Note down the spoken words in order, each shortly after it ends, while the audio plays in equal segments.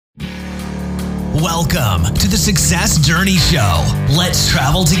Welcome to the Success Journey Show. Let's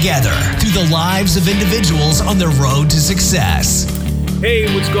travel together through the lives of individuals on the road to success.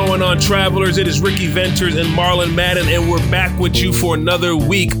 Hey, what's going on, travelers? It is Ricky Ventures and Marlon Madden, and we're back with you for another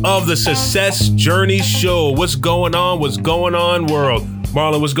week of the Success Journey Show. What's going on? What's going on, world?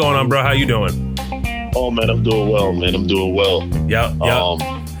 Marlon, what's going on, bro? How you doing? Oh, man, I'm doing well, man. I'm doing well. Yep.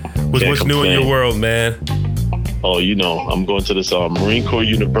 What's new in your world, man? Oh, you know, I'm going to this Marine Corps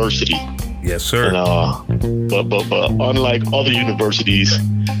University. Yes, sir. And, but unlike other universities,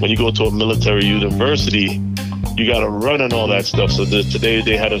 when you go to a military university, you got to run and all that stuff. So today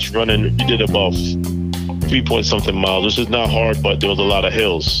they had us running. We did about 3-point-something miles, which is not hard, but there was a lot of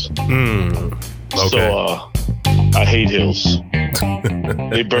hills. Okay. So I hate hills.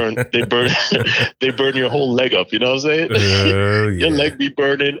 They burn your whole leg up. You know what I'm saying? Yeah. Your leg be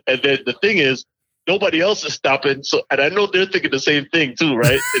burning. And then the thing is, nobody else is stopping. So, and I know they're thinking the same thing too,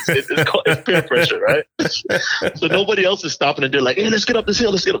 right? It's peer pressure, right? So nobody else is stopping, and they're like, "Hey, let's get up this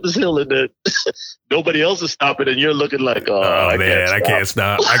hill. Let's get up this hill." And then nobody else is stopping, and you're looking like, "Oh, man, I can't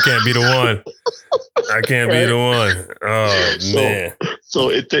stop. I can't be the one. I can't be the one." Oh, man.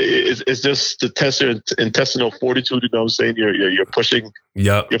 So it's just to test your intestinal fortitude. You know what I'm saying? You're pushing.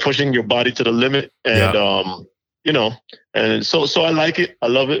 Yep. You're pushing your body to the limit, and you know, and so I like it. I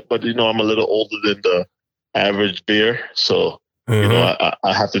love it. But, you know, I'm a little older than the average bear. So, you know,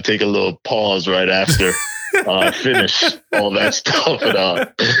 I have to take a little pause right after I finish all that stuff.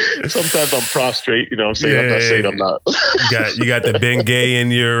 And sometimes I'm prostrate, you know what I'm saying? I'm not saying I'm not. you got the Bengay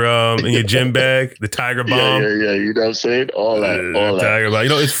in your gym bag, the Tiger Bomb. Yeah. You know what I'm saying? All that. Tiger Bomb. You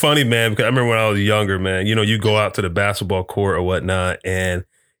know, it's funny, man, because I remember when I was younger, man, you know, you go out to the basketball court or whatnot, and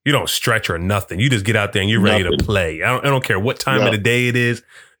you don't stretch or nothing. You just get out there and you're ready to play. I don't care what time of the day it is.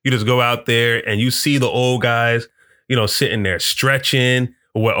 You just go out there and you see the old guys, you know, sitting there stretching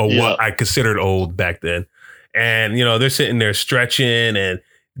or what I considered old back then. And, you know, they're sitting there stretching and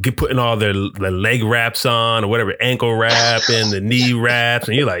putting all their leg wraps on or whatever, ankle wrap and the knee wraps.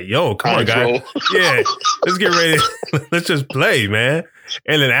 And you're like, yo, come on, guys. Yeah, let's get ready. Let's just play, man.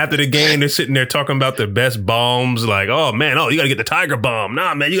 And then after the game, they're sitting there talking about their best bombs. Like, oh, man, you got to get the Tiger Bomb.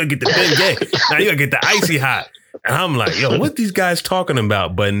 Nah, man, you got to get the Bengay. Now you got to get the Icy Hot. And I'm like, yo, what these guys talking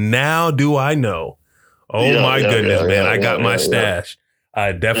about? But now do I know? Oh, my goodness, man. I got my stash.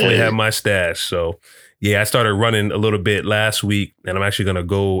 I definitely have my stash. So, yeah, I started running a little bit last week. And I'm actually going to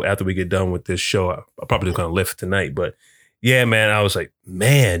go after we get done with this show. I'm probably just going to lift tonight. But, yeah, man, I was like,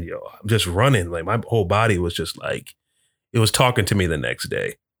 man, yo, I'm just running. Like, my whole body was just like, it was talking to me the next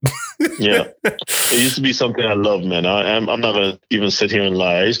day. Yeah. It used to be something I love, man. I'm not going to even sit here and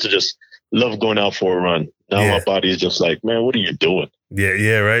lie. I used to just love going out for a run. Now my body is just like, man, what are you doing?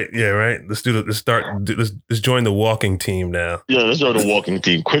 Yeah, right. Let's join the walking team now. Yeah, let's join the walking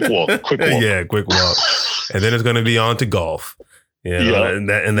team. Quick walk. Yeah, quick walk. And then it's going to be on to golf. In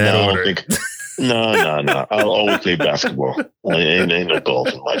that order. No. I'll always play basketball. Ain't no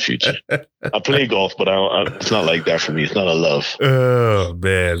golf in my future. I play golf, but it's not like that for me. It's not a love. Oh,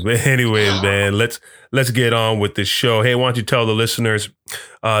 man. But anyways, man, let's get on with the show. Hey, why don't you tell the listeners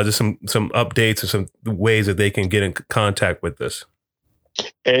just some updates and some ways that they can get in contact with us?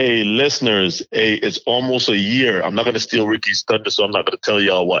 Hey, listeners, it's almost a year. I'm not going to steal Ricky's thunder, so I'm not going to tell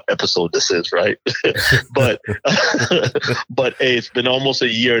y'all what episode this is, right? but hey, it's been almost a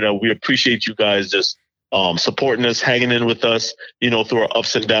year now. We appreciate you guys just supporting us, hanging in with us, you know, through our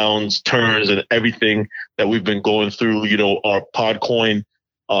ups and downs, turns, and everything that we've been going through. You know, our Podcoin,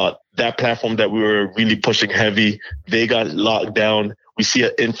 that platform that we were really pushing heavy, they got locked down. We see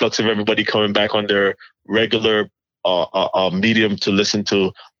an influx of everybody coming back on their regular medium to listen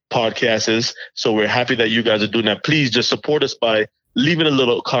to podcasts. So we're happy that you guys are doing that. Please just support us by leaving a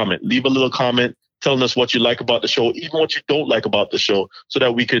little comment. Leave a little comment telling us what you like about the show, even what you don't like about the show, so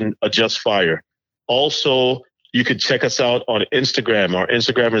that we can adjust fire. Also, you can check us out on Instagram. Our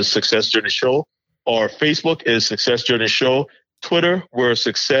Instagram is Success Journey Show. Our Facebook is Success Journey Show. Twitter, we're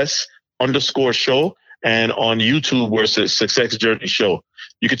Success_Show. And on YouTube, we're Success Journey Show.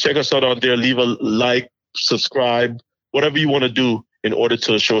 You can check us out on there. Leave a like, subscribe, whatever you want to do in order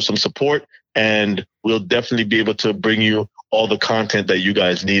to show some support. And we'll definitely be able to bring you all the content that you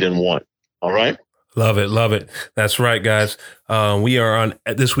guys need and want. All right? Love it. That's right, guys. We are on,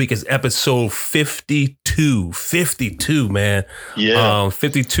 this week is episode 52. 52, man. Yeah.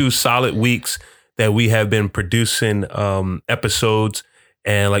 52 solid weeks that we have been producing episodes.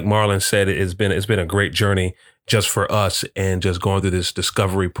 And like Marlon said, it's been a great journey just for us, and just going through this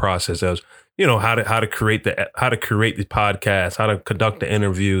discovery process as, you know, how to create the podcast, how to conduct the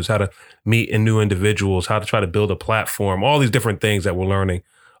interviews, how to meet new individuals, how to try to build a platform, all these different things that we're learning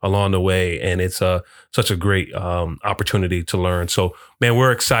along the way. And it's such a great opportunity to learn. So, man,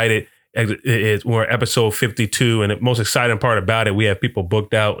 we're excited. We're episode 52. And the most exciting part about it, we have people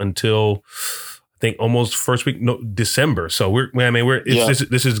booked out until I think almost first week, December. So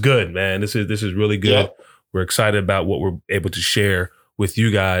this is good, man. This is really good. Yeah. We're excited about what we're able to share with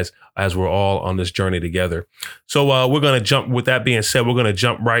you guys as we're all on this journey together. So we're going to jump, with that being said, we're going to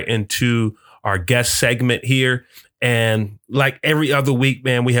jump right into our guest segment here. And like every other week,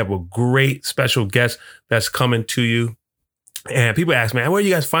 man, we have a great special guest that's coming to you. And people ask, man, where are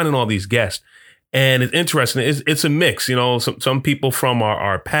you guys finding all these guests? And it's interesting. It's a mix, some people from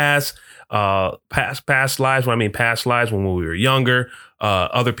our past lives. When I mean past lives, when we were younger,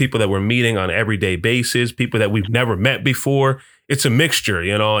 other people that we're meeting on an everyday basis, people that we've never met before. It's a mixture,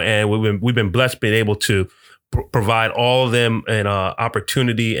 and we've been blessed being able to provide all of them an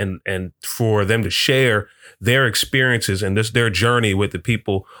opportunity and for them to share their experiences and their journey with the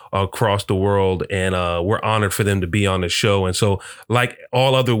people across the world. And we're honored for them to be on the show. And so, like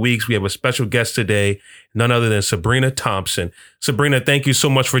all other weeks, we have a special guest today, none other than Sabrina Thompson. Sabrina, thank you so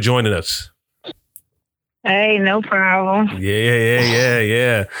much for joining us. Hey, no problem.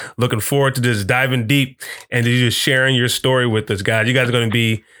 Yeah. Looking forward to just diving deep and to just sharing your story with us, guys. You guys are going to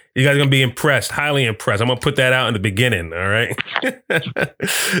be impressed, highly impressed. I'm going to put that out in the beginning. All right.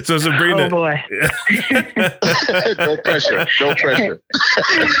 So Sabrina. Oh boy. No pressure.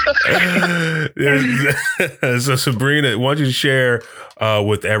 So Sabrina, why don't you share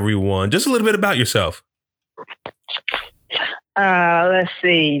with everyone just a little bit about yourself? Let's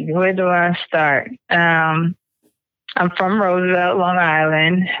see. Where do I start? I'm from Roosevelt, Long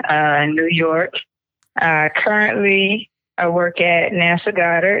Island, New York. Currently, I work at NASA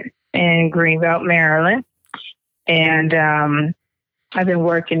Goddard in Greenbelt, Maryland. And I've been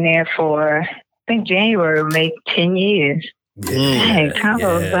working there for, I think, January will make 10 years. Dang, time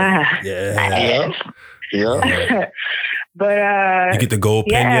goes by. Yeah. But you get the gold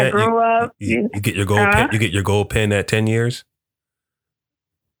pin yet? I grew up. You get your gold pin. You get your gold pin at 10 years?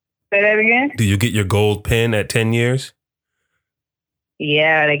 Say that again? Do you get your gold pin at 10 years?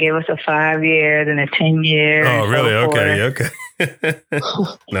 Yeah, they gave us a 5 years and a 10 years. Oh, really? Okay.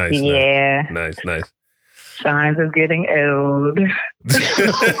 Nice. Yeah. Nice. Signs of getting old.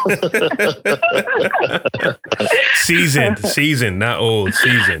 Seasoned, not old,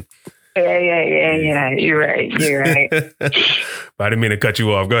 seasoned. Yeah. You're right. But I didn't mean to cut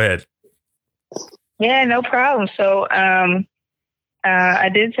you off. Go ahead. Yeah, no problem. So, I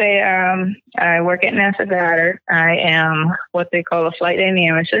did say I work at NASA Goddard. I am what they call a flight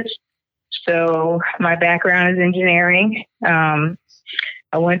dynamicist. So my background is engineering.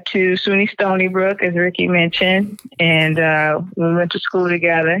 I went to SUNY Stony Brook, as Ricky mentioned, and we went to school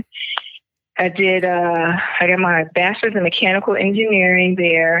together. I got my bachelor's in mechanical engineering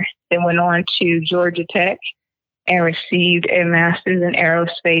there, then went on to Georgia Tech and received a master's in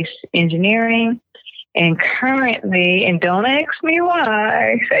aerospace engineering. And currently, and don't ask me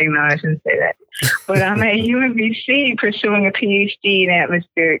why, no, I shouldn't say that, but I'm at UMBC pursuing a PhD in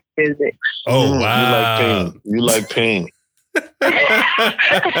atmospheric physics. Oh, wow. You like pain.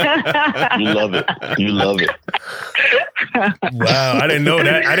 You love it. Wow. I didn't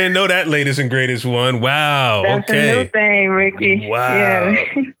know that, latest and greatest one. Wow. That's okay. a new thing, Ricky. Wow.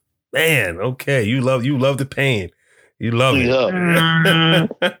 Yeah. Man, okay. You love the pain. You love it.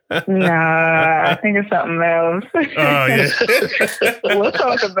 No, I think it's something else. Oh, yeah. We'll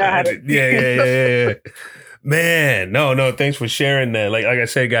talk about it. Yeah. Man, no. Thanks for sharing that. Like I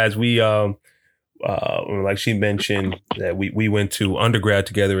said, guys, we like she mentioned that we went to undergrad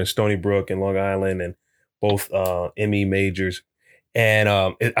together in Stony Brook and Long Island, and both ME majors. And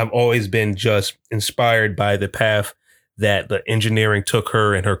I've always been just inspired by the path that the engineering took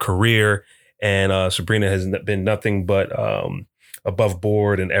her in her career. And Sabrina has been nothing but above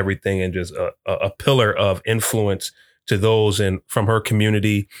board and everything, and just a pillar of influence to those from her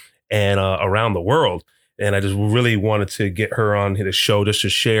community and around the world. And I just really wanted to get her on the show just to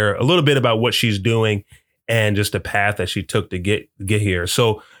share a little bit about what she's doing and just the path that she took to get here.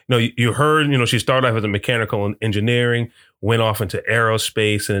 So, you heard, she started off as a mechanical engineering, went off into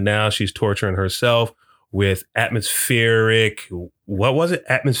aerospace, and now she's torturing herself with atmospheric. What was it?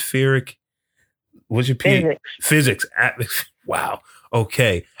 Atmospheric. What's your Physics. Wow.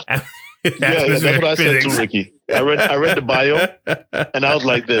 Okay. That's what I said too, Ricky. I read the bio, and I was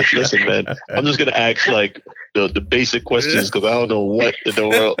like, "This, listen, man. I'm just gonna ask like the basic questions because I don't know what in the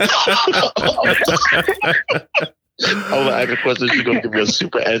world." I was like, ask a question. She's gonna give me a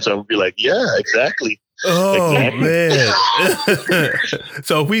super answer. I'll be like, "Yeah, exactly." Oh man.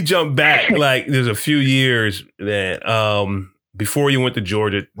 So if we jump back, like there's a few years that before you went to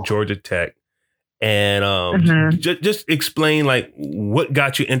Georgia Tech. And just explain like what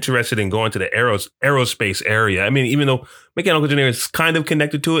got you interested in going to the aerospace area. I mean, even though mechanical engineering is kind of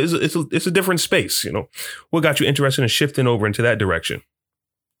connected to it, it's a different space. You know, what got you interested in shifting over into that direction?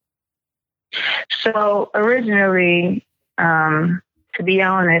 So originally, to be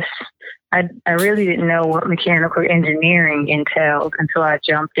honest, I really didn't know what mechanical engineering entailed until I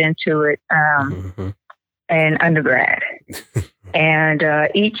jumped into it in undergrad. And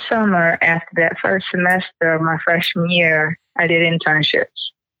each summer after that first semester of my freshman year, I did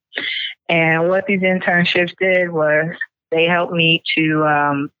internships. And what these internships did was they helped me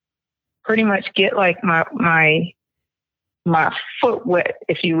to pretty much get like my foot wet,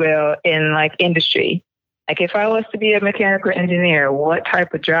 if you will, in like industry. Like if I was to be a mechanical engineer, what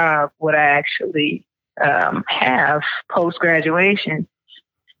type of job would I actually have post-graduation?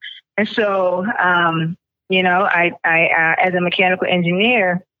 And so, you know, I as a mechanical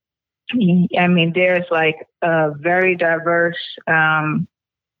engineer, I mean, there's like a very diverse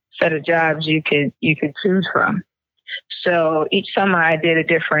set of jobs you could choose from. So each summer I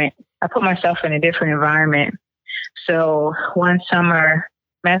put myself in a different environment. So one summer,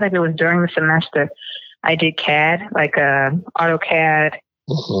 I think it was during the semester, I did CAD, like AutoCAD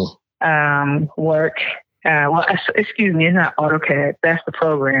work. Excuse me, it's not AutoCAD. That's the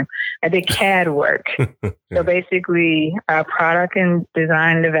program. I did CAD work. So basically, product and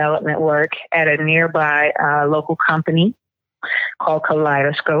design development work at a nearby local company called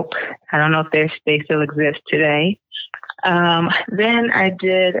Kaleidoscope. I don't know if they still exist today. Then I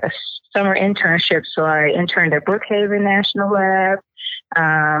did a summer internship. So I interned at Brookhaven National Lab.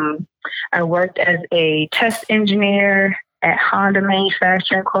 I worked as a test engineer at Honda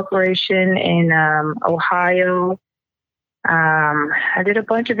Manufacturing Corporation in Ohio. I did a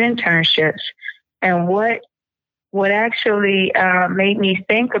bunch of internships. And what actually made me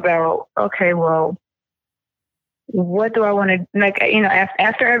think about, okay, well, what do I want to, like, you know,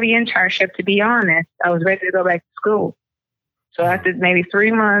 after every internship, to be honest, I was ready to go back to school. So after maybe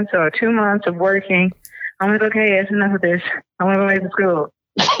 3 months or 2 months of working, I'm like, okay, that's enough of this. I want to go back to school.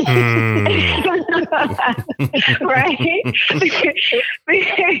 Right?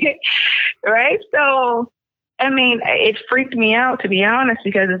 Right? So, I mean, it freaked me out, to be honest,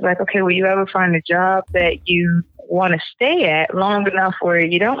 because it's like, okay, will you ever find a job that you want to stay at long enough where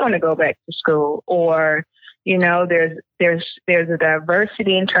you don't want to go back to school? Or, you know, there's a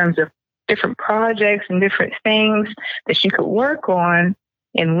diversity in terms of different projects and different things that you could work on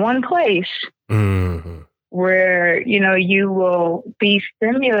in one place. Where, you know, you will be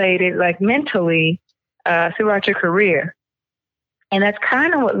stimulated like mentally throughout your career. And that's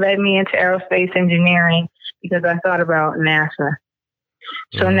kind of what led me into aerospace engineering, because I thought about NASA.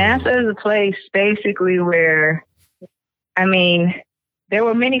 So NASA is a place basically where, I mean, there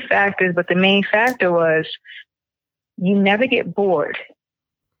were many factors, but the main factor was you never get bored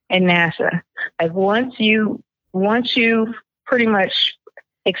in NASA. Like once you pretty much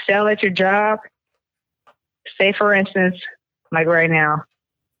excel at your job, say, for instance, like right now,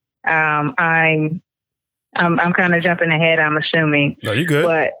 I'm kind of jumping ahead, I'm assuming. No, you're good.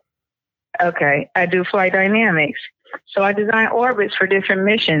 But, okay, I do flight dynamics. So I design orbits for different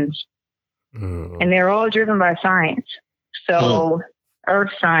missions. And they're all driven by science. So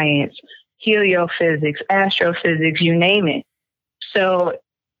earth science, heliophysics, astrophysics, you name it. So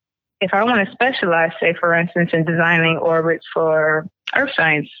if I want to specialize, say, for instance, in designing orbits for earth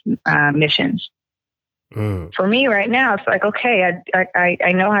science missions, for me right now, it's like, okay,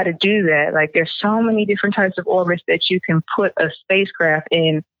 I know how to do that. Like there's so many different types of orbits that you can put a spacecraft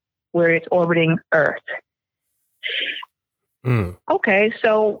in where it's orbiting Earth. Okay,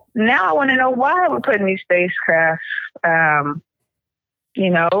 so now I want to know why we're putting these spacecraft, you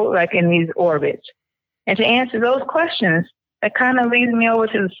know, like in these orbits. And to answer those questions, that kind of leads me over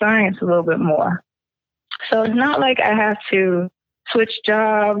to the science a little bit more. So it's not like I have to switch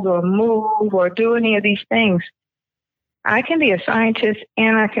jobs or move or do any of these things. I can be a scientist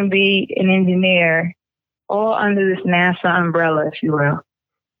and I can be an engineer, all under this NASA umbrella, if you will.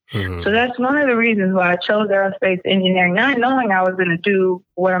 So that's one of the reasons why I chose aerospace engineering, not knowing I was going to do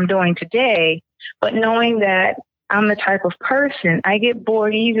what I'm doing today, but knowing that I'm the type of person, I get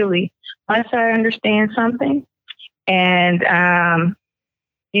bored easily once I understand something. And,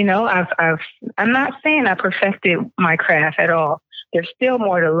 you know, I'm not saying I perfected my craft at all. There's still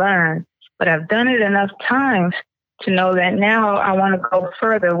more to learn, but I've done it enough times to know that now I want to go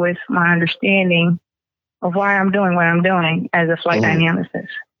further with my understanding of why I'm doing what I'm doing as a flight dynamicist.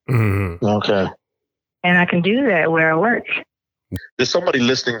 Okay. And I can do that where I work. There's somebody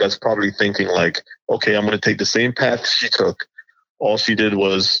listening that's probably thinking like, okay, I'm going to take the same path she took. all she did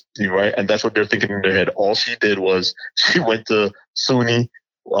was, right? And that's what they're thinking in their head. All she did was she went to SUNY,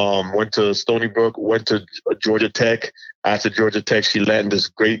 went to Stony Brook, went to Georgia Tech. After Georgia Tech, she landed this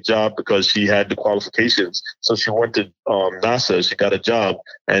great job because she had the qualifications. So she went to NASA, she got a job,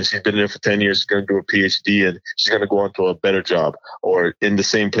 and she's been there for 10 years. She's going to do a PhD, and she's going to go on to a better job or in the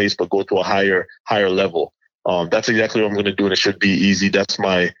same place, but go to a higher level. That's exactly what I'm going to do, and it should be easy. That's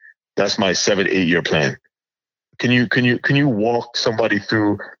my 7-8 year plan. Can you walk somebody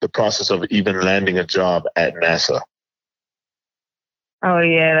through the process of even landing a job at NASA? Oh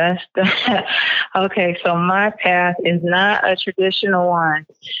yeah, that's okay. So my path is not a traditional one.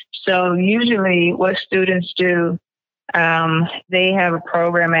 So usually, what students do, they have a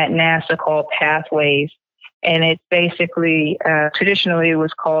program at NASA called Pathways, and it's basically traditionally it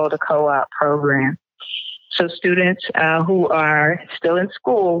was called a co-op program. So students who are still in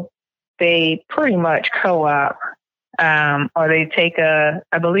school, they pretty much co-op, or they take I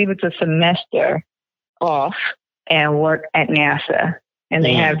believe it's a semester off and work at NASA. And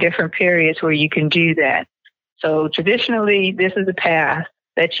they have different periods where you can do that. So traditionally, this is the path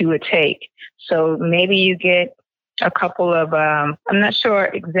that you would take. So maybe you get a couple of, I'm not sure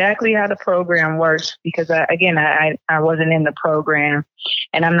exactly how the program works because I wasn't in the program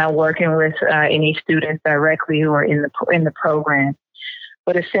and I'm not working with any students directly who are in the program.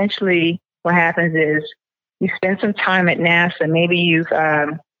 But essentially what happens is you spend some time at NASA. Maybe you've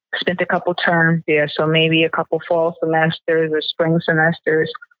spent a couple terms there. So maybe a couple fall semesters or spring semesters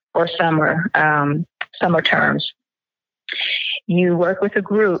or summer terms. You work with a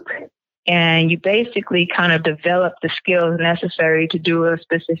group and you basically kind of develop the skills necessary to do a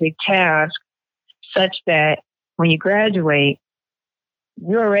specific task such that when you graduate,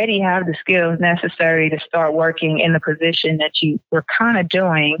 you already have the skills necessary to start working in the position that you were kind of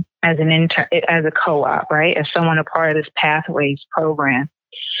doing as an intern, as a co-op, right? As someone a part of this Pathways program.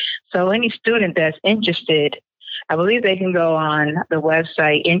 So any student that's interested, I believe they can go on the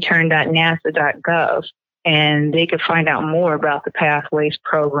website intern.nasa.gov and they can find out more about the Pathways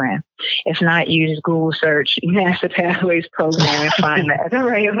program. If not, you just Google search NASA Pathways program and find that the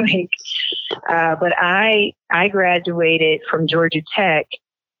right link. But I graduated from Georgia Tech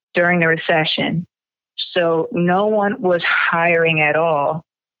during the recession. So no one was hiring at all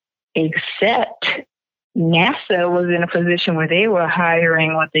except NASA was in a position where they were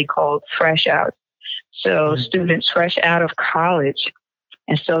hiring what they called fresh out. So students fresh out of college.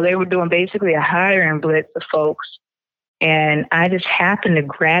 And so they were doing basically a hiring blitz of folks. And I just happened to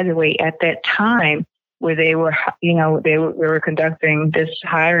graduate at that time where they were, they were conducting this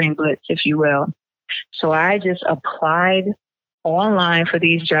hiring blitz, if you will. So I just applied online for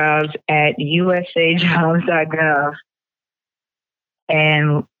these jobs at usajobs.gov.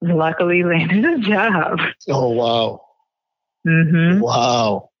 And luckily landed a job. Oh, wow. Mm-hmm.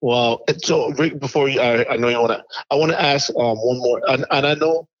 Wow. And so Rick, before you, I know you I want to ask one more, and I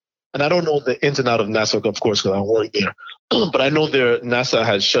don't know the ins and out of NASA, of course, because I work there, but I know NASA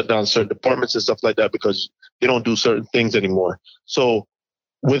has shut down certain departments and stuff like that because they don't do certain things anymore. So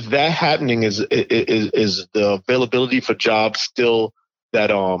with that happening, is the availability for jobs still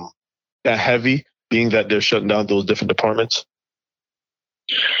that heavy, being that they're shutting down those different departments?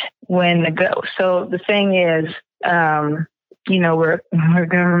 So the thing is, we're a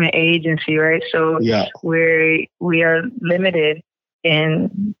government agency, right? So yeah. we are limited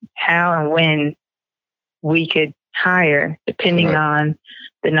in how and when we could hire, depending on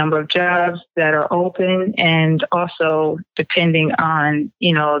the number of jobs that are open and also depending on,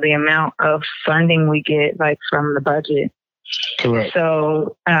 the amount of funding we get, like from the budget. Correct.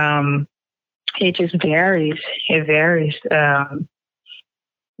 So it just varies. It varies.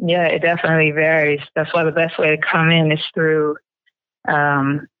 Yeah, it definitely varies. That's why the best way to come in is through,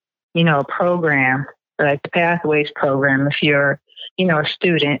 a program like the Pathways program. If you're, a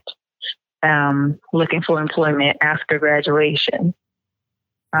student looking for employment after graduation.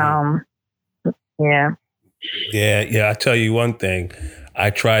 Yeah. I tell you one thing. I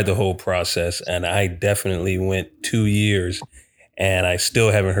tried the whole process, and I definitely went 2 years, and I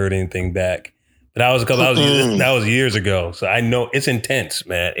still haven't heard anything back. But that was years ago. So I know it's intense,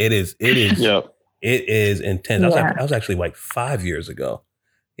 man. It is. Yep. It is intense. Yeah. I was actually like 5 years ago.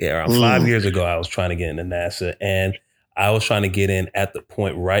 Yeah, around 5 years ago, I was trying to get into NASA, and I was trying to get in at the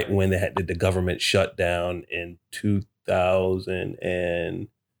point right when they did the government shutdown in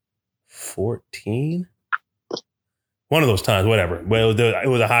 2014. One of those times, whatever. Well, it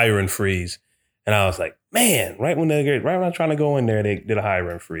was a hiring freeze, and I was like, man, right when I'm trying to go in there, they did a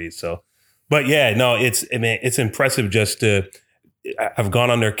hiring freeze. So. But yeah, no, it's impressive just I've gone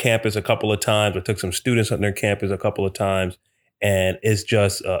on their campus a couple of times. I took some students on their campus a couple of times. And it's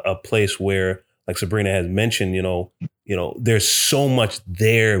just a place where, like Sabrina has mentioned, there's so much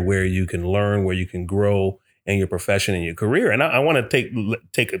there where you can learn, where you can grow in your profession and your career. And I want to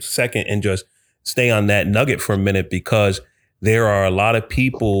take a second and just stay on that nugget for a minute, because there are a lot of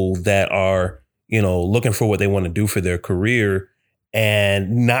people that are, looking for what they want to do for their career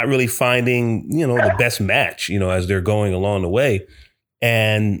and not really finding, the best match, as they're going along the way.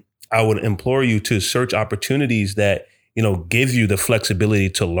 And I would implore you to search opportunities that, give you the flexibility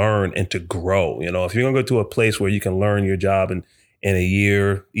to learn and to grow. If you're going to go to a place where you can learn your job in a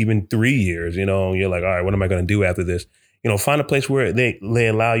year, even 3 years, and you're like, all right, what am I going to do after this? Find a place where they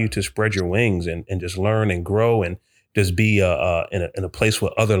allow you to spread your wings and just learn and grow, and just be in a place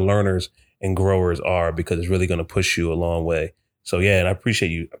where other learners and growers are, because it's really going to push you a long way. So yeah, and I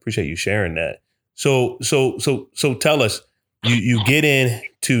appreciate you sharing that. So tell us, you get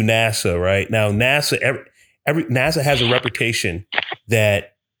into NASA, right? Now NASA, NASA has a reputation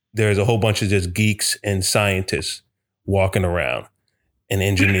that there's a whole bunch of just geeks and scientists walking around, and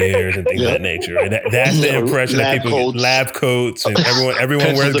engineers and things of that nature. Right? That's the impression that people get. Lab coats, and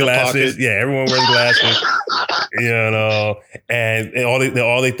everyone wears glasses. Yeah, everyone wears glasses. And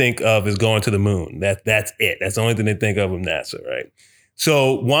all they think of is going to the moon. That's it. That's the only thing they think of NASA, right?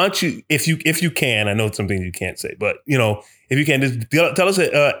 So why don't you, if you can, I know it's something you can't say, but if you can, just tell us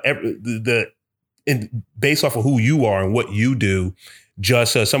based off of who you are and what you do,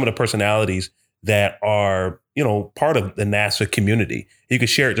 just some of the personalities that are, part of the NASA community. You can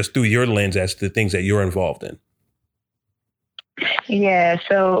share it just through your lens as to the things that you're involved in. Yeah.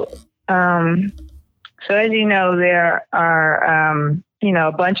 So as you know, there are,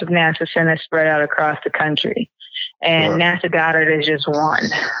 a bunch of NASA centers spread out across the country. And NASA Goddard is just one,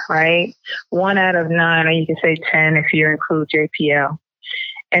 right? 1 out of 9, or you can say 10 if you include JPL.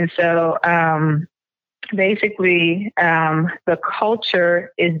 And so basically, the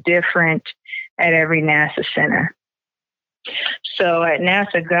culture is different at every NASA center. So at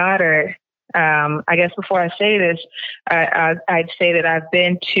NASA Goddard, I guess before I say this, I'd say that I've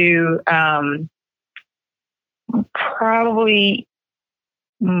been to probably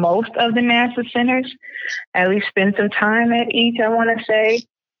most of the NASA centers, at least spend some time at each, I want to say.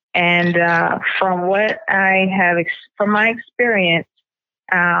 And from what I have, from my experience,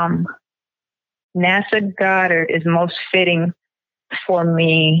 NASA Goddard is most fitting for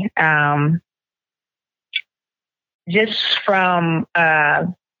me, just from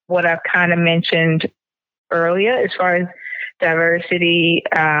what I've kind of mentioned earlier, as far as diversity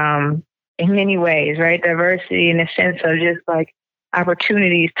in many ways, right? Diversity in the sense of just like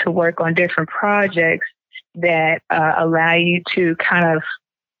opportunities to work on different projects that allow you to kind of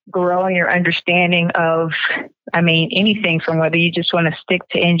grow in your understanding of, anything from whether you just want to stick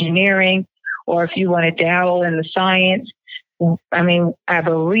to engineering or if you want to dabble in the science. I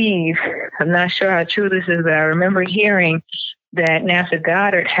believe, I'm not sure how true this is, but I remember hearing that NASA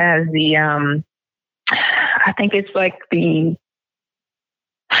Goddard has the, I think it's like the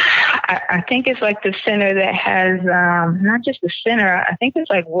center that has, not just the center, I think it's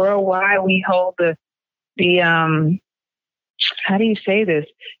like worldwide we hold the how do you say this?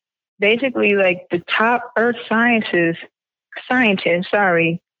 Basically, like the top Earth scientists,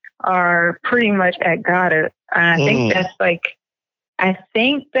 are pretty much at Goddard. And I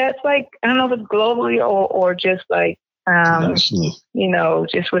think that's like, I don't know if it's globally or just like,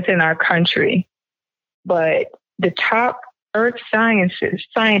 just within our country. But the top Earth scientists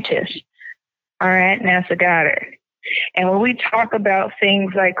are at NASA Goddard. And when we talk about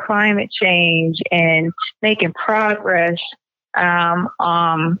things like climate change and making progress in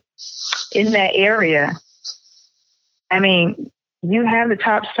that area, you have the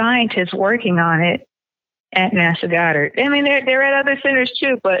top scientists working on it at NASA Goddard. They're at other centers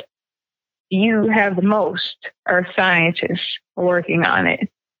too, but you have the most Earth scientists working on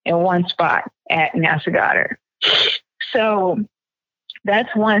it in one spot at NASA Goddard. So that's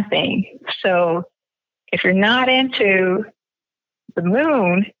one thing. So if you're not into the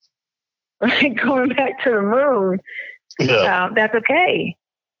moon, right, going back to the moon, that's okay.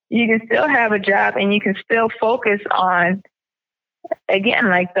 You can still have a job and you can still focus on, again,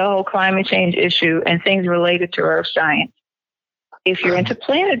 like the whole climate change issue and things related to Earth science. If you're into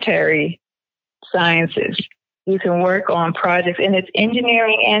planetary sciences, you can work on projects, and it's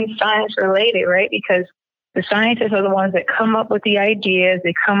engineering and science related, right? Because the scientists are the ones that come up with the ideas,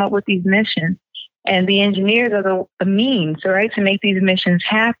 they come up with these missions, and the engineers are the means, right, to make these missions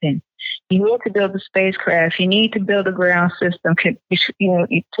happen. You need to build the spacecraft. You need to build a ground system to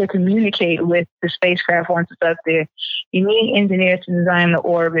communicate with the spacecraft once it's up there. You need engineers to design the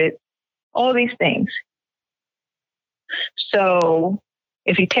orbit, all these things. So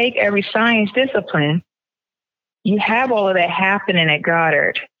if you take every science discipline, you have all of that happening at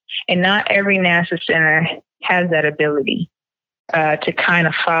Goddard. And not every NASA center has that ability to kind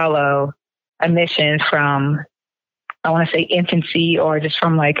of follow a mission from, I want to say infancy, or just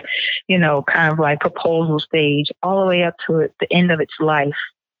from like, kind of like proposal stage all the way up to the end of its life.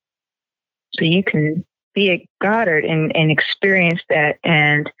 So you can be at Goddard and experience that.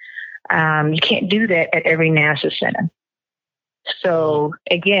 And you can't do that at every NASA center. So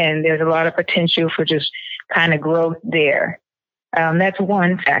again, there's a lot of potential for just kind of growth there. That's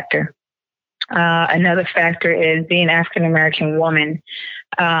one factor. Another factor is being African American woman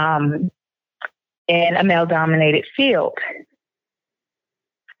in a male-dominated field.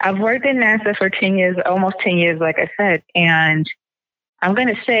 I've worked in NASA for 10 years, almost 10 years, like I said, and I'm going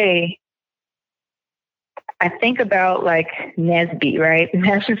to say, I think about like NSBE, right?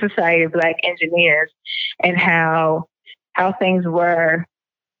 National Society of Black Engineers, and how things were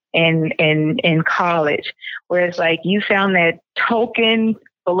in college, where it's like you found that token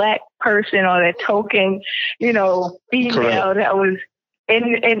Black person or that token, female Correct. That was, and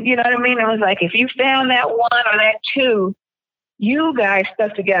you know what I mean? It was like, if you found that one or that two, you guys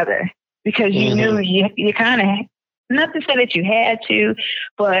stuck together because you knew you kind of, not to say that you had to,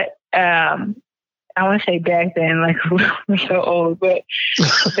 but I want to say back then, like we're so old, but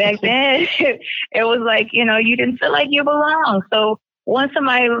back then it was like, you didn't feel like you belonged. So once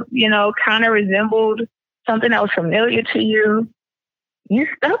somebody, kind of resembled something that was familiar to you, you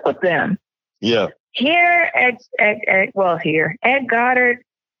stuck with them. Yeah. Here at Goddard,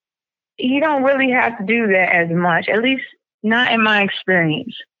 you don't really have to do that as much, at least not in my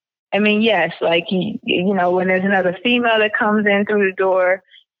experience. I mean, yes, like, when there's another female that comes in through the door,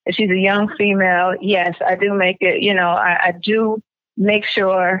 if she's a young female, yes, I do make it, I do make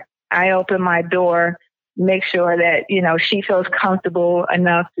sure I open my door, make sure that, she feels comfortable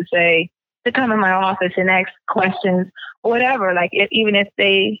enough to come in my office and ask questions, whatever. Like, even if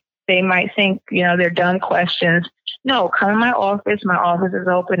they might think, they're done questions. No, come in my office. My office is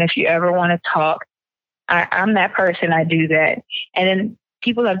open. If you ever want to talk, I'm that person. I do that. And then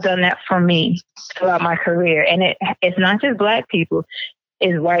people have done that for me throughout my career. And it's not just Black people.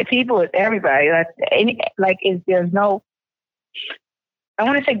 It's white people. It's everybody. There's no, I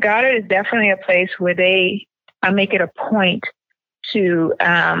want to say Goddard is definitely a place where I make it a point to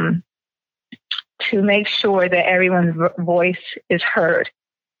make sure that everyone's voice is heard.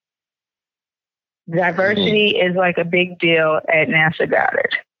 Diversity is like a big deal at NASA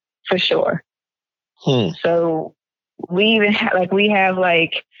Goddard, for sure. So we even have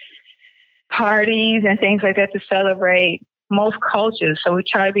parties and things like that to celebrate most cultures. So we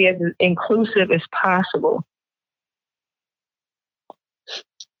try to be as inclusive as possible.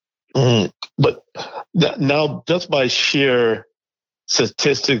 But now, just by sheer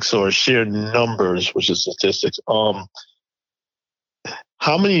statistics or sheer numbers, which is statistics,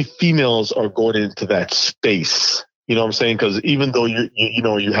 how many females are going into that space? You know what I'm saying? Because even though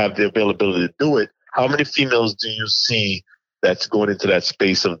you have the availability to do it, how many females do you see that's going into that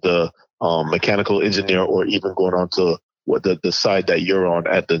space of the mechanical engineer, or even going on to the side that you're on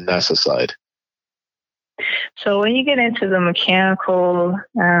at the NASA side? So when you get into the mechanical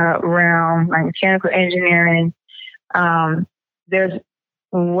realm, like mechanical engineering, there's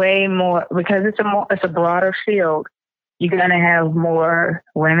way more, because it's a broader field. You're gonna have more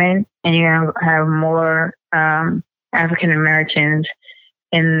women, and you're gonna have more African Americans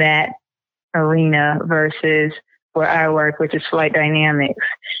in that arena versus where I work, which is flight dynamics.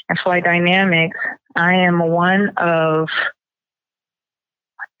 And flight dynamics, I am one of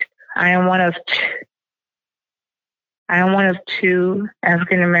two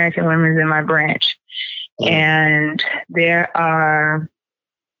African American women in my branch. And there are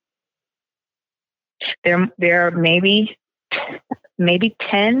maybe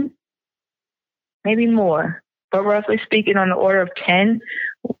 10, maybe more, but roughly speaking, on the order of 10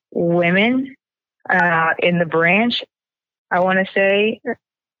 women in the branch. I want to say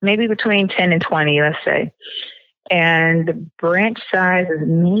maybe between 10 and 20, let's say. And the branch size is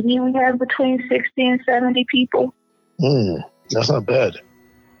maybe we have between 60 and 70 people. That's not bad.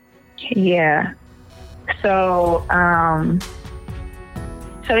 Yeah. So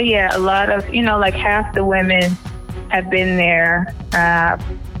yeah, a lot of, like half the women have been there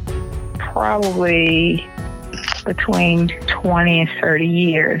probably between 20 and 30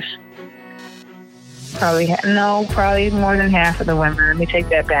 years. Probably more than half of the women. Let me take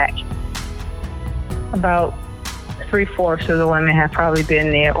that back. About 3/4 of the women have probably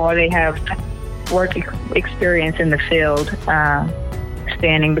been there, or they have work experience in the field,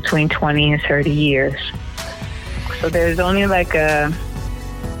 standing between 20 and 30 years. So there's only like a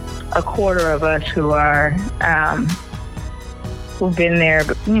quarter of us who are who've been there,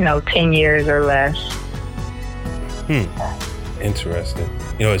 10 years or less. Interesting.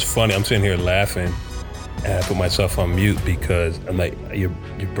 It's funny. I'm sitting here laughing, and I put myself on mute because I'm like, you're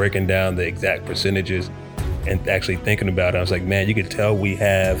breaking down the exact percentages and actually thinking about it. I was like, man, you could tell we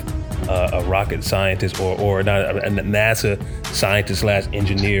have a rocket scientist or not a NASA scientist /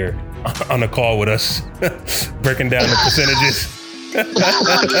 engineer on a call with us, breaking down the percentages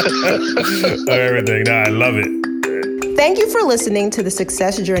of everything. I love it. Thank you for listening to the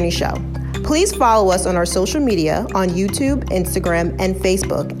Success Journey Show. Please follow us on our social media on YouTube, Instagram, and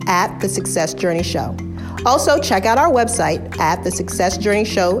Facebook at The Success Journey Show. Also, check out our website at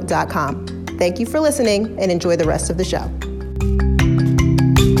thesuccessjourneyshow.com. Thank you for listening and enjoy the rest of the show.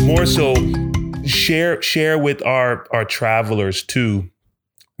 More so, share with our travelers too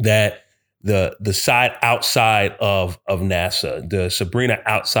that the side outside of NASA, the Sabrina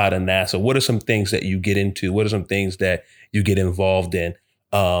outside of NASA, what are some things that you get into? What are some things that you get involved in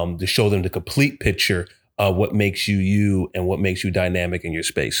to show them the complete picture of what makes you you and what makes you dynamic in your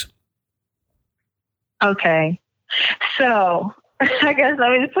space? Okay. So I guess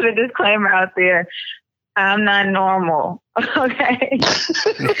let me just put a disclaimer out there. I'm not normal. Okay.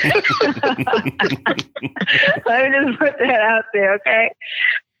 Let me just put that out there. Okay.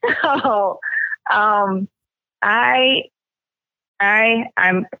 So, I'm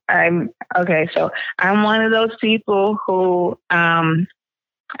okay. So I'm one of those people who, I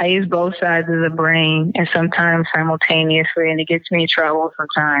use both sides of the brain and sometimes simultaneously, and it gets me in trouble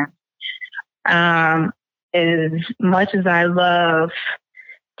sometimes. As much as I love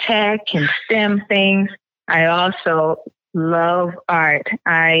tech and STEM things, I also love art.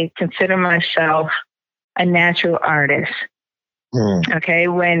 I consider myself a natural artist. Okay,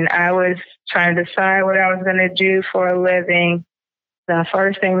 when I was trying to decide what I was going to do for a living, the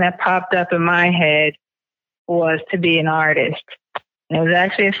first thing that popped up in my head was to be an artist. And it was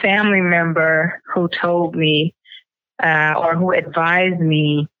actually a family member who told me or who advised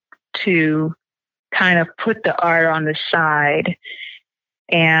me to kind of put the art on the side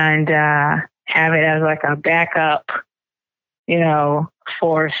and have it as like a backup,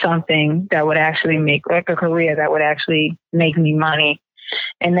 for something that would actually make, like a career that would actually make me money.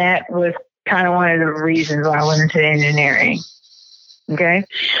 And that was kind of one of the reasons why I went into engineering. Okay.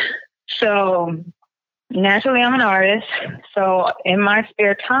 So naturally I'm an artist. So in my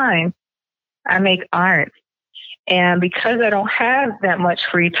spare time, I make art. And because I don't have that much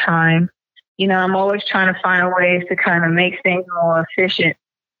free time, I'm always trying to find ways to kind of make things more efficient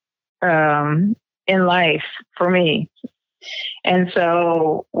in life for me. And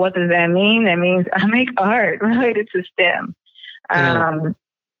so what does that mean? That means I make art related to STEM.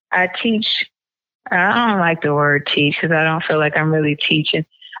 I teach. I don't like the word teach because I don't feel like I'm really teaching.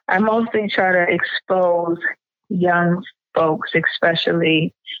 I mostly try to expose young folks,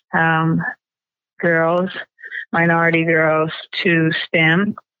 especially girls, minority girls, to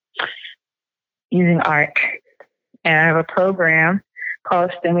STEM using art. And I have a program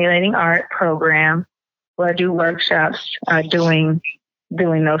called Stimulating Art Program where I do workshops doing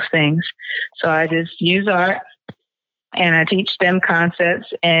those things. So I just use art and I teach STEM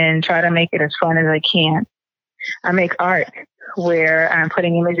concepts and try to make it as fun as I can. I make art where I'm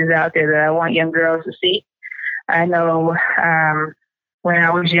putting images out there that I want young girls to see. I know when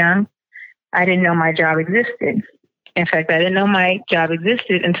I was young, I didn't know my job existed. In fact, I didn't know my job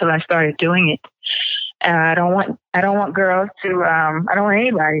existed until I started doing it. I don't want girls to, I don't want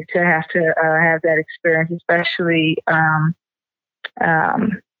anybody to have to have that experience, especially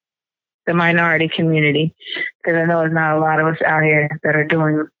the minority community, because I know there's not a lot of us out here that are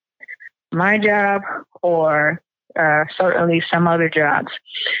doing my job or certainly some other jobs.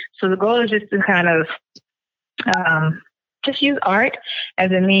 So the goal is just to kind of just use art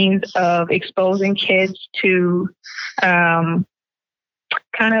as a means of exposing kids to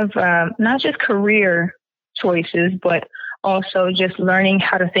not just career choices, but also just learning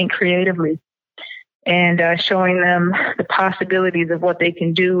how to think creatively and showing them the possibilities of what they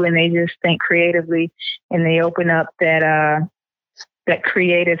can do when they just think creatively and they open up that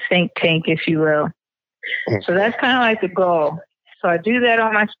creative think tank, if you will. So that's kind of like the goal. So I do that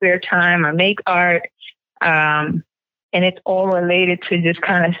on my spare time. I make art, and it's all related to just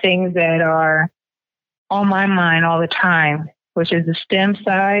kind of things that are on my mind all the time, which is the STEM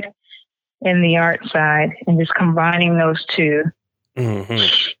side and the art side, and just combining those two.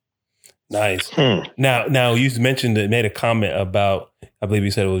 Mm-hmm. Nice. Now you mentioned that, made a comment about, I believe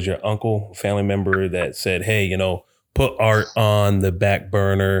you said it was your uncle, family member that said, hey, put art on the back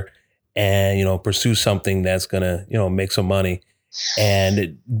burner and, you know, pursue something that's going to, you know, make some money.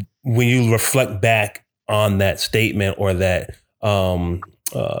 And when you reflect back on that statement or that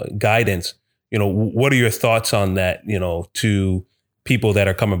guidance, you know, what are your thoughts on that, you know, to people that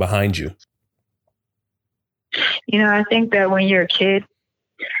are coming behind you? You know, I think that when you're a kid,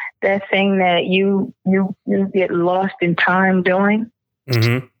 that thing that you get lost in time doing,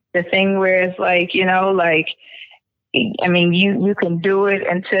 the thing where it's like, you know, like, I mean, you can do it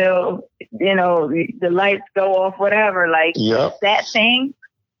until, you know, the lights go off, whatever. Like that thing,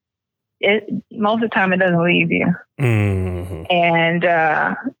 most of the time it doesn't leave you. And,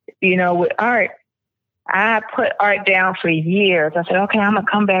 you know, with art, I put art down for years. I said, okay, I'm going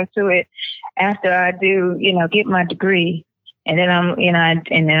to come back to it after I do, you know, get my degree. And then I'm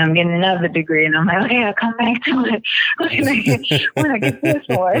getting another degree, and I'm like, okay, I'll come back to it when I get this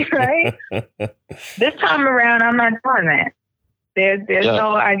one, right? This time around, I'm not doing that. There's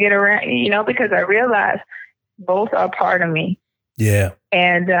no I get around, you know, because I realize both are part of me. Yeah.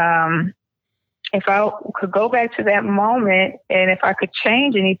 And if I could go back to that moment, and if I could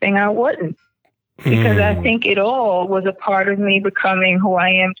change anything, I wouldn't. Because I think it all was a part of me becoming who I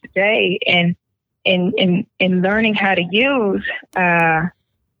am today, and in learning how to use my,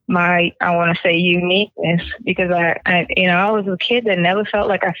 I want to say, uniqueness, because I was a kid that never felt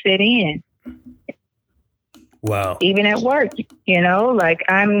like I fit in. Wow. Even at work, you know, like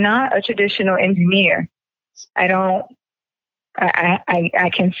I'm not a traditional engineer. I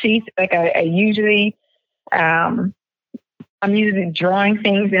can see, like I usually, I'm usually drawing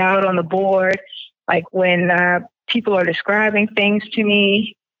things out on the board. Like when people are describing things to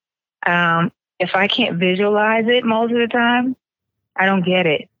me, if I can't visualize it most of the time, I don't get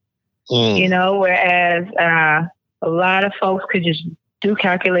it. You know, whereas a lot of folks could just do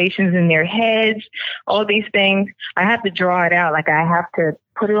calculations in their heads, all these things. I have to draw it out. Like I have to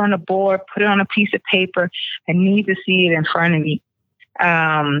put it on a board, put it on a piece of paper. I need to see it in front of me.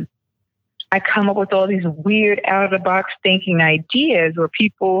 I come up with all these weird out of the box thinking ideas where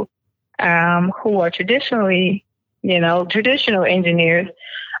people who are traditionally, you know, traditional engineers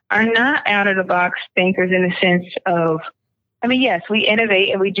are not out of the box thinkers in the sense of, I mean, yes, we innovate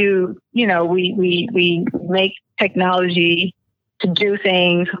and we do, you know, we make technology to do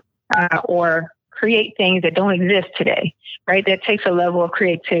things or create things that don't exist today, right? That takes a level of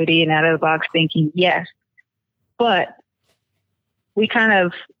creativity and out of the box thinking, yes. But we kind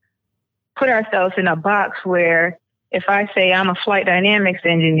of put ourselves in a box where if I say I'm a flight dynamics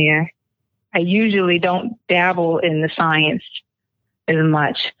engineer, I usually don't dabble in the science as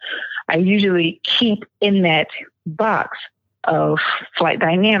much. I usually keep in that box of flight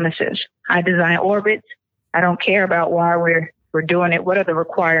dynamicists. I design orbits. I don't care about why we're doing it. What are the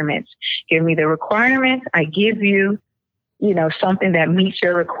requirements? Give me the requirements. I give you, you know, something that meets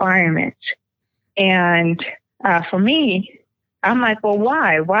your requirements. And for me, I'm like, well,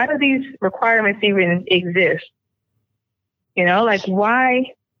 why? Why do these requirements even exist? You know, like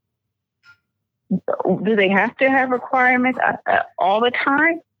why do they have to have requirements all the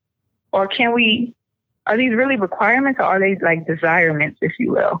time? Or are these really requirements, or are they like desirements, if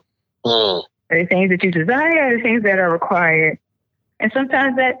you will? Are they things that you desire, or are they things that are required? And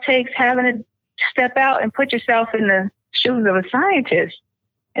sometimes that takes having to step out and put yourself in the shoes of a scientist.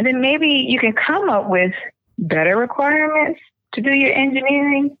 And then maybe you can come up with better requirements to do your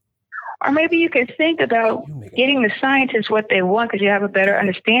engineering. Or maybe you can think about getting the scientists what they want because you have a better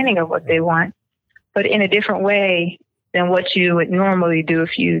understanding of what they want, but in a different way than what you would normally do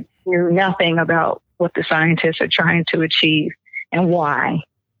if you knew nothing about what the scientists are trying to achieve and why.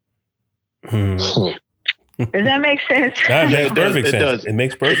 Does that make sense? That makes perfect sense. It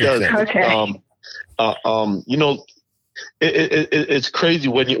makes perfect sense. Okay. You know, it's crazy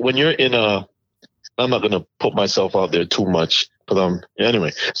when you're in a. I'm not gonna put myself out there too much, but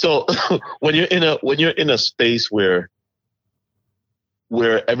anyway. So when you're in a space where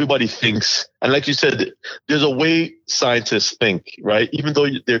everybody thinks, and like you said, there's a way scientists think, right? Even though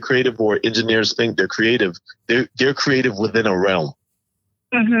they're creative or engineers think they're creative creative within a realm,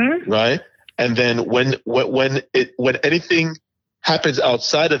 right? And then when anything happens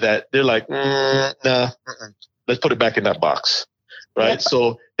outside of that, they're like, nah, let's put it back in that box, right? Yep.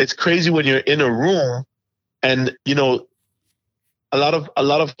 So it's crazy when you're in a room, and you know, a lot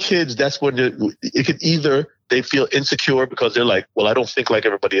of kids. That's when it could either they feel insecure because they're like, well, I don't think like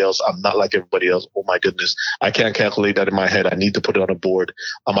everybody else. I'm not like everybody else. Oh my goodness, I can't calculate that in my head. I need to put it on a board.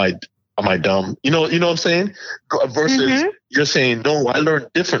 Am I dumb? You know what I'm saying? Versus you're saying, no, I learned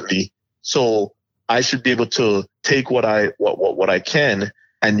differently. So I should be able to take what I can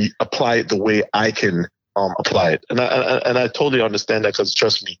and apply it the way I can apply it. And I totally understand that, because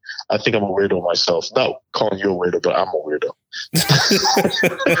trust me, I think I'm a weirdo myself. Not calling you a weirdo, but I'm a weirdo.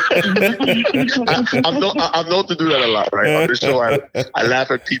 I'm known to do that a lot, right? On the show, I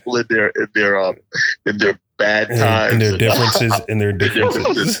laugh at people in their bad times, in their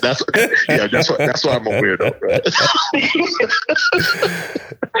differences, That's why I'm a weirdo, right?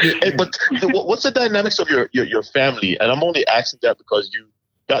 But what's the dynamics of your family? And I'm only asking that because you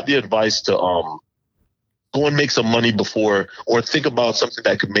got the advice to go and make some money before, or think about something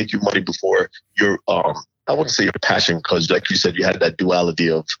that could make you money before your I wouldn't say your passion, because like you said, you had that duality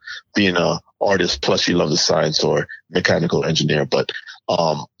of being an artist plus you love the science or mechanical engineer. But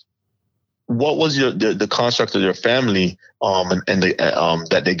what was the construct of your family and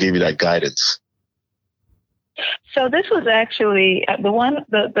that they gave you that guidance? So this was actually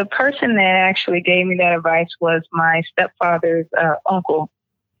the person that actually gave me that advice was my stepfather's uncle.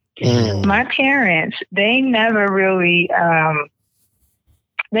 My parents, they never really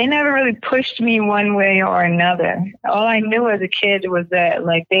pushed me one way or another. All I knew as a kid was that,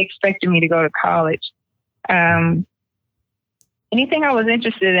 like, they expected me to go to college. Anything I was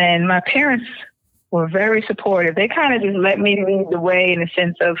interested in, my parents were very supportive. They kind of just let me lead the way, in the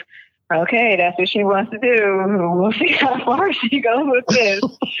sense of, okay, that's what she wants to do. We'll see how far she goes with this.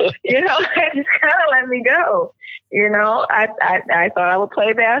 They just kind of let me go. I thought I would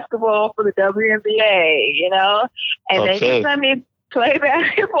play basketball for the WNBA, and they just let me play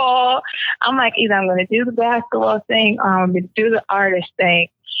basketball. I'm like, either I'm going to do the basketball thing or I'm going to do the artist thing.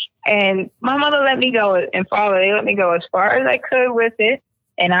 And my mother let me go, and father, they let me go as far as I could with it.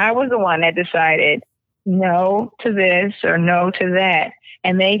 And I was the one that decided no to this or no to that.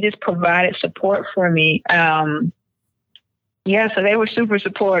 And they just provided support for me. So they were super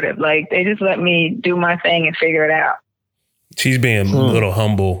supportive. Like, they just let me do my thing and figure it out. She's being a little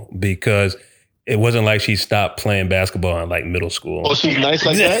humble, because it wasn't like she stopped playing basketball in like middle school. Oh, she's nice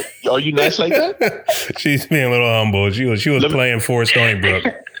like that? Are you nice like that? She's being a little humble. She was playing for Stony Brook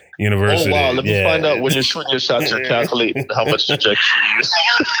University. Oh, wow. Let me find out, when you're shooting your shots, you're calculating how much trajectory you use.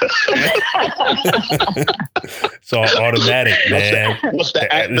 It's all automatic, man. What's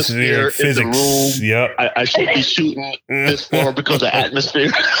the atmosphere in the room? Yep. I should be shooting this far because of atmosphere.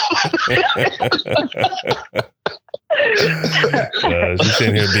 She's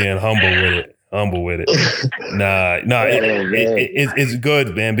sitting here being humble with it. Nah, it's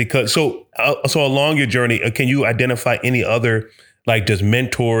good, man. Because so along your journey, can you identify any other, like, just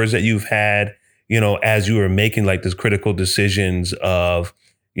mentors that you've had, as you were making like these critical decisions of,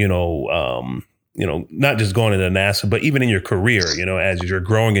 not just going into NASA, but even in your career, as you're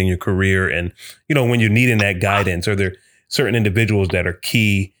growing in your career, and, when you're needing that guidance? Are there certain individuals that are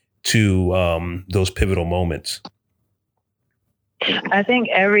key to those pivotal moments? I think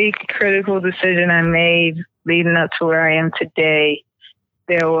every critical decision I made leading up to where I am today,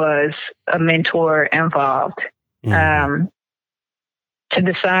 there was a mentor involved. To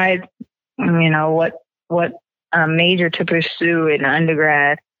decide, what major to pursue in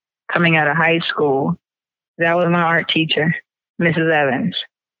undergrad coming out of high school, that was my art teacher, Mrs. Evans.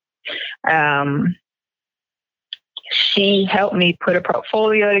 She helped me put a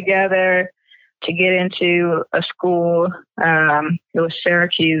portfolio together to get into a school. It was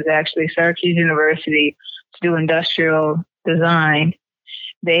Syracuse University, to do industrial design.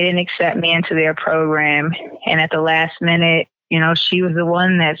 They didn't accept me into their program. And at the last minute, she was the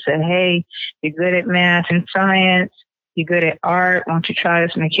one that said, hey, you're good at math and science. You're good at art. Why don't you try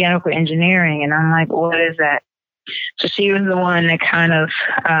this mechanical engineering? And I'm like, what is that? So she was the one that kind of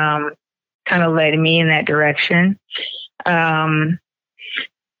led me in that direction.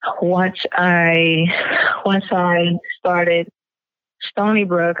 Once I started Stony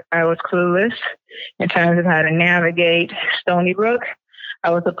Brook, I was clueless in terms of how to navigate Stony Brook. I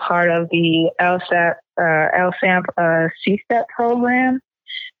was a part of the LSAMP CSTEP program.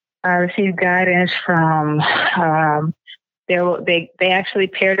 I received guidance from, they actually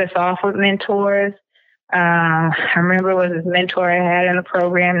paired us off with mentors. I remember it was this mentor I had in the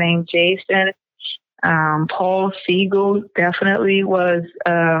program named Jason. Paul Siegel definitely was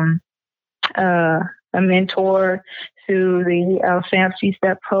a mentor to the LSAMP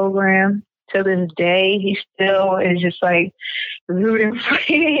CSTEP program. To this day, he still is just like rooting for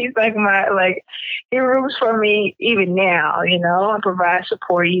me. He's like he roots for me even now, and provides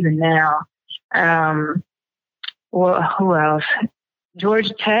support even now. Well, who else?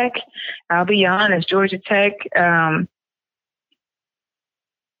 Georgia Tech. I'll be honest, Georgia Tech. I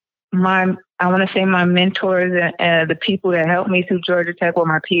want to say my mentors, the people that helped me through Georgia Tech were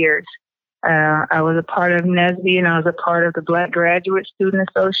my peers. I was a part of NSBE, and I was a part of the Black Graduate Student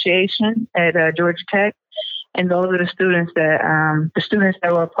Association at Georgia Tech. And those are the students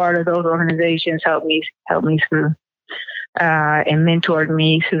that were a part of those organizations helped me through and mentored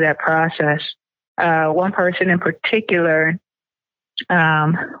me through that process. One person in particular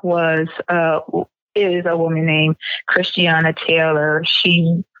is a woman named Christiana Taylor.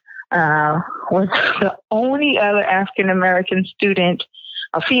 She was the only other African American student,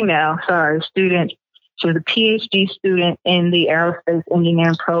 student. She was a PhD student in the aerospace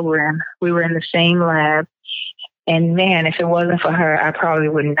engineering program. We were in the same lab. And man, if it wasn't for her, I probably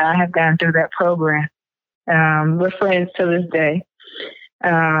would not have gone through that program. We're friends to this day.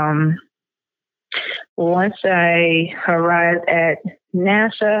 Once I arrived at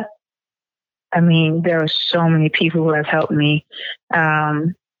NASA, there are so many people who have helped me.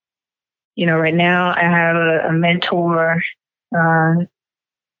 Right now I have a mentor.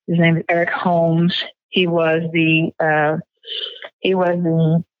 His name is Eric Holmes. He was the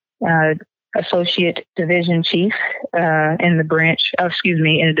associate division chief in the branch. In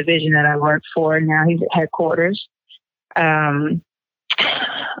the division that I worked for. Now he's at headquarters.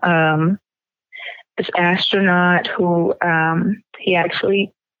 This astronaut who he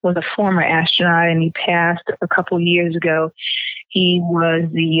actually was a former astronaut and he passed a couple years ago. He was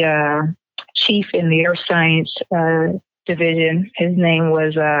the chief in the Earth Science division. His name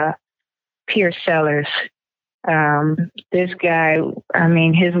was Pierce Sellers. This guy,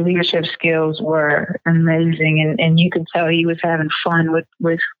 his leadership skills were amazing, and you could tell he was having fun with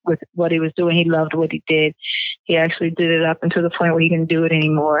what he was doing. He loved what he did. He actually did it up until the point where he didn't do it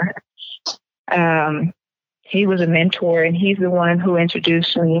anymore. He was a mentor, and he's the one who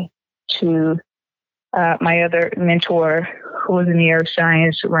introduced me to my other mentor, who was in the earth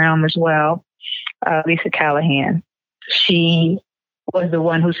science realm as well, Lisa Callahan. She was the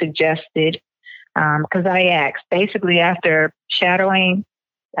one who suggested, because I asked, basically after shadowing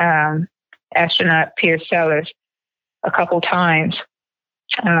astronaut Pierce Sellers a couple times,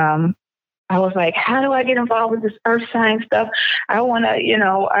 I was like, how do I get involved with this earth science stuff? I want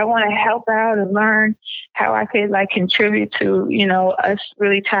to help out and learn how I could contribute to, us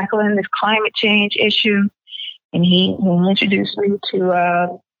really tackling this climate change issue. And he introduced me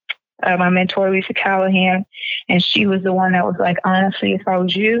to my mentor, Lisa Callahan. And she was the one that was like, honestly, if I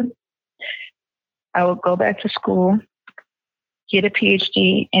was you, I would go back to school, get a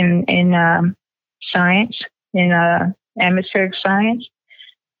PhD in science, in atmospheric science,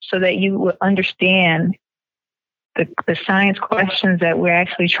 so that you would understand the science questions that we're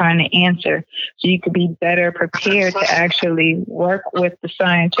actually trying to answer, so you could be better prepared to actually work with the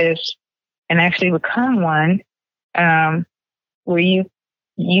scientists and actually become one, where you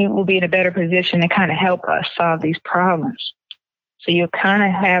will be in a better position to kind of help us solve these problems. So you kind of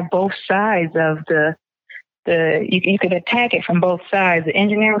have both sides of you could attack it from both sides, the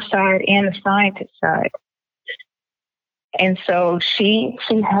engineering side and the scientist side. And so she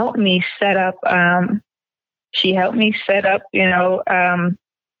helped me set up,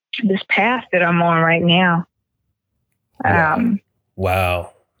 this path that I'm on right now.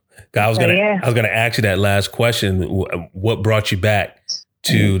 Wow. I was gonna ask you that last question. What brought you back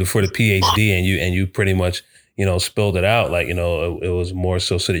for the PhD, and you pretty much, spilled it out. It was more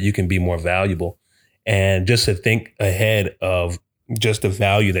so that you can be more valuable, and just to think ahead of just the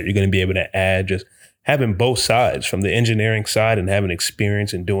value that you're going to be able to add, just having both sides, from the engineering side and having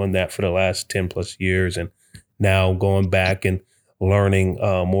experience in doing that for the last 10 plus years. And now going back and learning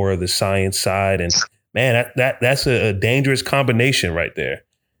more of the science side. And man, that's a dangerous combination right there.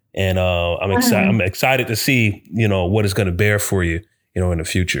 And I'm excited to see, what it's going to bear for you, in the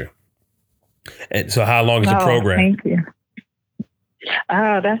future. And so how long is the program? Thank you.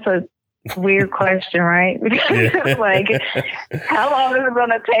 Oh, that's a weird question, right? How long is it going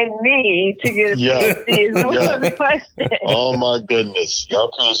to take me to get a PhD? Is question. Oh my goodness,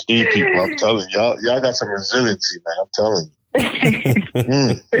 y'all PhD people! I'm telling y'all got some resiliency, man. I'm telling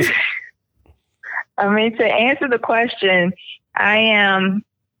you. To answer the question, I am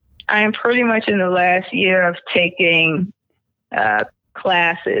pretty much in the last year of taking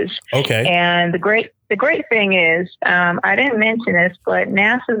classes. Okay. And the great thing is, I didn't mention this, but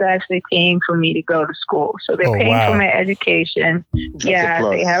NASA's actually paying for me to go to school. So they're paying for my education. They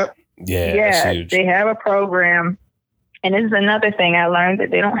have a program. And this is another thing I learned, that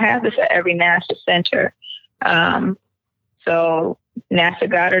they don't have this at every NASA center. So NASA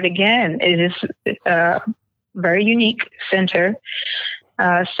Goddard, again, is a very unique center.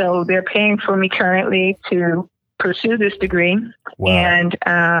 So they're paying for me currently to pursue this degree. Wow. And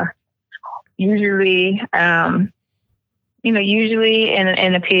usually usually in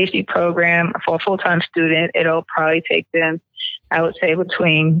a PhD program for a full-time student, it'll probably take them, I would say,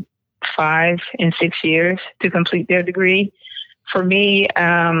 between 5 and 6 years to complete their degree. For me,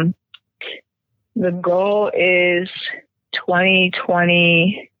 the goal is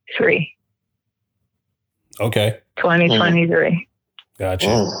 2023. Okay. 2023.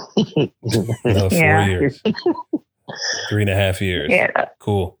 Gotcha. Another 4 years. 3.5 years. Yeah.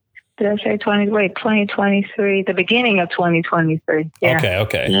 Cool. Did I say 2023? The beginning of 2023. Yeah.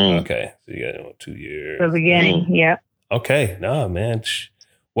 Okay. So you got 2 years. The beginning. Yeah. Okay. No, man.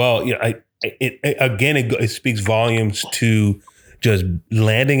 Well, it speaks volumes to just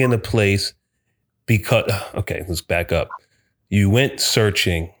landing in a place because, okay, let's back up. You went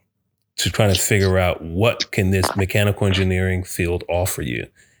searching to try to figure out what can this mechanical engineering field offer you.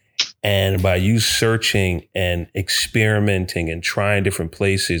 And by you searching and experimenting and trying different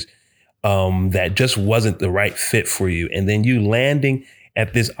places, that just wasn't the right fit for you. And then you landing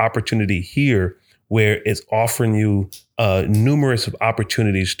at this opportunity here where it's offering you numerous of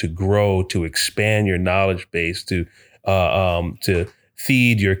opportunities to grow, to expand your knowledge base, to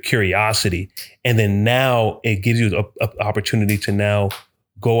feed your curiosity. And then now it gives you an opportunity to now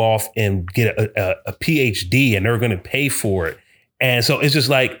go off and get a PhD, and they're going to pay for it. And so it's just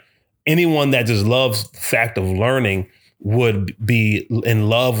like anyone that just loves the fact of learning would be in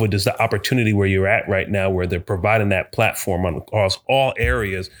love with this opportunity where you're at right now, where they're providing that platform across all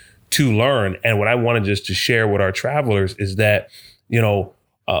areas to learn. And what I wanted just to share with our travelers is that,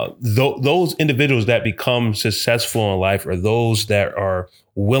 those individuals that become successful in life are those that are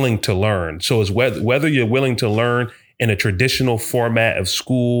willing to learn. So it's whether you're willing to learn in a traditional format of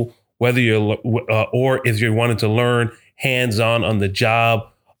school, whether you're or if you're wanting to learn hands-on on the job,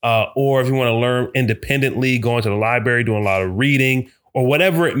 or if you want to learn independently, going to the library, doing a lot of reading, or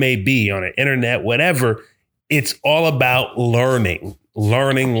whatever it may be on the internet, whatever, it's all about learning,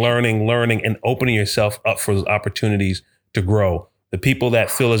 and opening yourself up for those opportunities to grow. The people that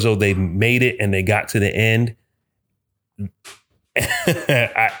feel as though they made it and they got to the end,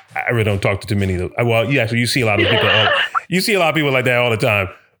 I really don't talk to too many of them. Well, you see a lot of people. You see a lot of people like that all the time,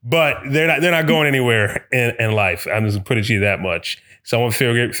 but they're not going anywhere in life. I'm just putting it to you that much. Someone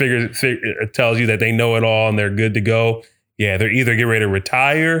tells you that they know it all and they're good to go. Yeah, they're either getting ready to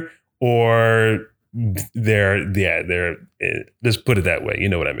retire or they're just put it that way. You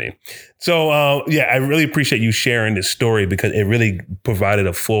know what I mean? So I really appreciate you sharing this story because it really provided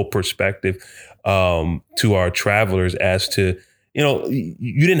a full perspective to our travelers as to,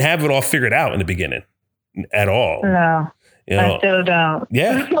 you didn't have it all figured out in the beginning at all. No, I still don't.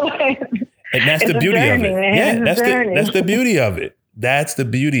 Yeah. And that's the beauty of it. Yeah, that's the beauty of it. That's the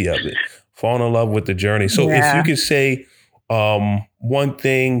beauty of it. Falling in love with the journey. So if you could say one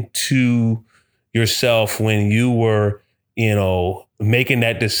thing to yourself when you were, making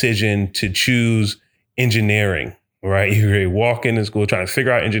that decision to choose engineering, right? You were walking in school trying to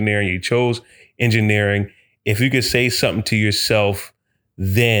figure out engineering. You chose engineering. If you could say something to yourself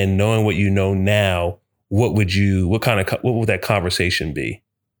then, knowing what you know now, what would that conversation be?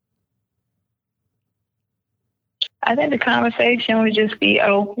 I think the conversation would just be,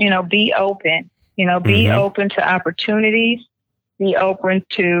 be open, be open to opportunities, be open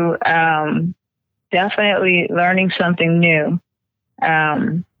to definitely learning something new.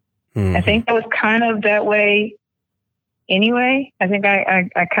 I think I was kind of that way anyway. I think I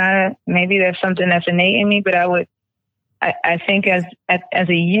kind of, maybe there's something that's innate in me, but I think as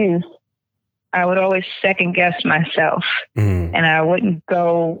a youth, I would always second guess myself, and I wouldn't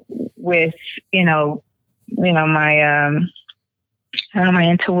go with, my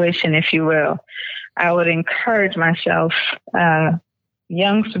intuition, if you will. I would encourage myself,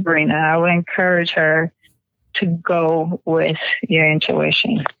 young Sabrina, I would encourage her to go with your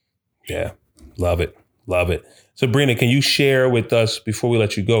intuition. Yeah. Love it. Sabrina, can you share with us, before we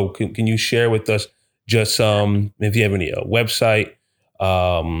let you go, can you share with us just if you have any website,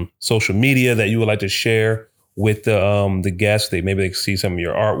 social media that you would like to share with the guests? Maybe they can see some of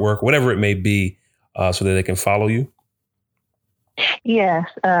your artwork, whatever it may be, so that they can follow you? Yes.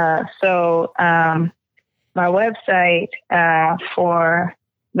 So my website for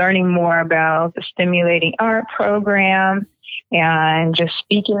learning more about the Stimulating Art program and just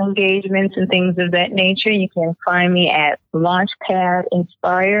speaking engagements and things of that nature, you can find me at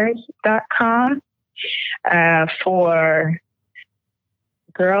launchpadinspires.com. For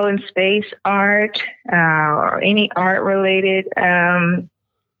girl in space art or any art related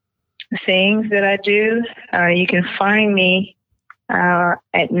things that I do, you can find me at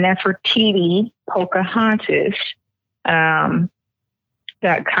Nefertiti Pocahontas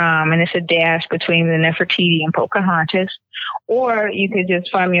and it's a dash between the Nefertiti and Pocahontas. Or you could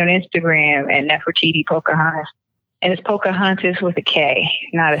just find me on Instagram at Nefertiti Pocahontas. And it's Pocahontas with a K,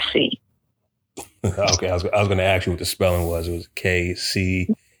 not a C. Okay, I was going to ask you what the spelling was. It was K, C,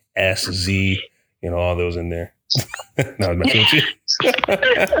 S, Z, all those in there. No, I'm messing with you.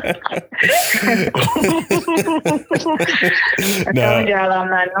 I told y'all I'm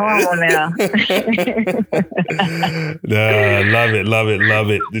not normal now. Love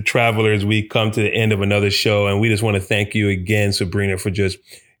it. The Travelers, we come to the end of another show, and we just want to thank you again, Sabrina, for just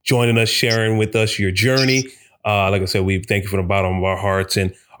joining us, sharing with us your journey. Like I said, we thank you from the bottom of our hearts.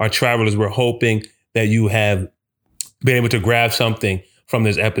 And our Travelers, we're hoping that you have been able to grab something from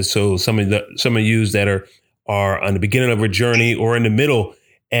this episode. Some of you that are on the beginning of a journey or in the middle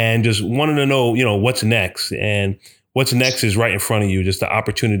and just wanting to know, what's next. And what's next is right in front of you. Just the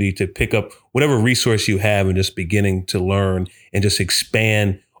opportunity to pick up whatever resource you have and just beginning to learn and just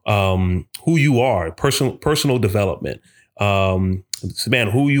expand who you are, personal development.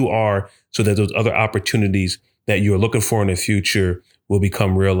 Expand who you are so that those other opportunities that you're looking for in the future will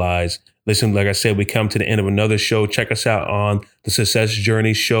become realized. Listen, like I said, we come to the end of another show. Check us out on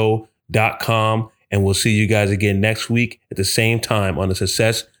thesuccessjourneyshow.com, and we'll see you guys again next week at the same time on the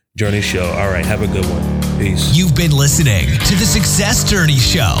Success Journey Show. All right, have a good one. Peace. You've been listening to the Success Journey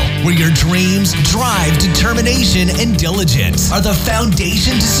Show, where your dreams, drive, determination, and diligence are the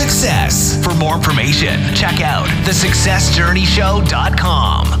foundation to success. For more information, check out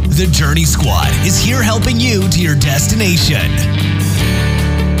thesuccessjourneyshow.com. The Journey Squad is here helping you to your destination.